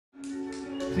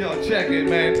Yo, check it,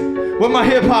 man. Where my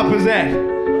hip hoppers at?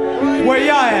 Where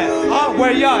y'all at? Huh?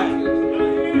 Where y'all at?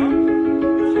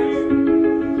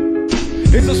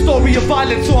 It's a story of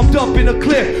violence, so I'm dumping a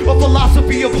clip. A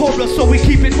philosophy of horror, so we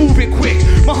keep it moving quick.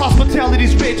 My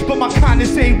hospitality's rich, but my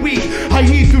kindness ain't weak. I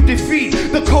heed through defeat,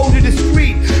 the code of the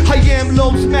street. I am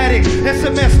Lobesmatic,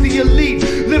 SMS the elite.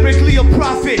 Lyrically a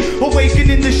prophet,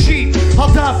 awakening the sheep.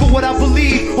 I'll die for what I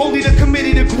believe, only the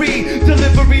committed agree.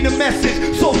 Delivering a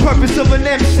message, sole purpose of an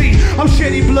MC. I'm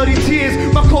shedding bloody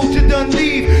tears, my culture done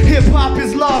leave. Hip-hop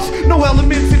is lost, no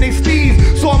elements in they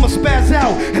steves. So I'ma spaz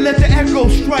out and let the echo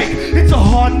strike. It's a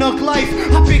hard knock life,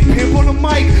 I big pimp on the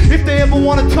mic. If they ever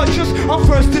wanna touch us, I'm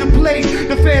first to the plate.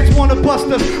 The fans wanna bust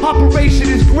us, operation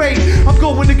is great. I'm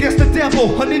going against the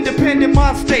devil, an independent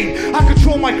mind state. I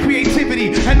control my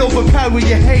creativity and overpower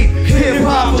your hate.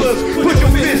 Hip-hoppers, put your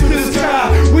fist to the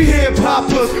sky. We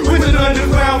hip-hoppers with an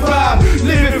underground vibe.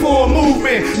 Living for a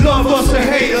movement, love us or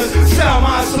hate us. Sound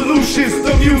my solutions,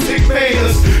 the music made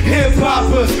us.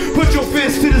 Hip-hoppers, put your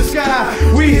fist to the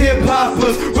sky. We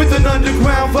hip-hoppers with an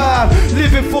underground vibe.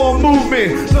 Living for a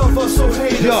movement, love us or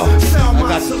hate us. Sound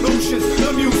my solutions,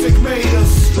 the music made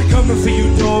us. We coming for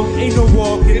you, dog. Ain't no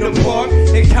walk in the park.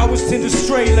 And cowards tend to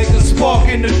stray like a spark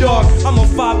in the dark. I'm a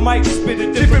 5 mic spit,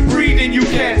 a different breed than you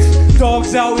cats.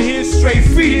 Dogs out here straight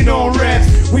feeding on rats.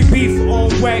 We beef on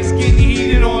wax, getting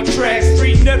heated on tracks.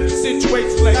 Street never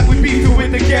situations like we beefing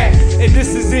with the gat. And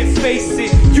this is it, face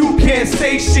it. You can't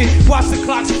say shit. Watch the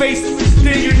clock's face,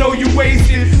 then you know you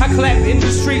wasted. I clap in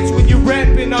the streets when you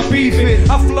rapping, I'm beefing.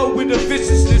 I flow with the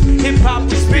viciousness. Hip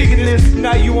hop is speaking this.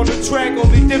 Now you on the track,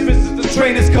 only difference is the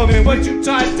train is coming. But you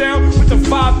tied down with the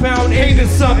 5-pound, ain't it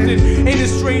something? Ain't it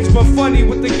strange but funny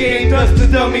what the game does to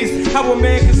dummies? How a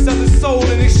man can sell his soul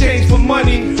in exchange for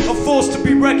money. A force to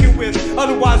be reckoned with,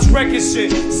 otherwise wrecking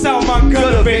shit. Sound my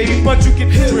gutter, baby, but you get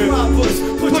the drift. Hip-hoppers,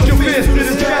 put your fist to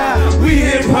the sky. We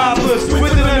hip-hoppers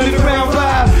with an underground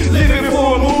vibe. Living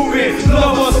for a movement,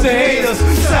 love us or hate us.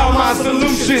 Sound my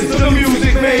solutions, the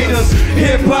music made us.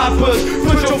 Hip-hoppers,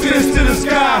 put your fist to the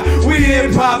sky. We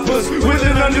hip-hoppers with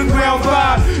an underground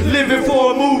vibe. Living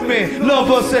for a movement, love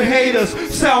us or hate us.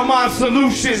 Sound my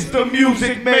solutions, the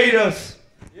music made us.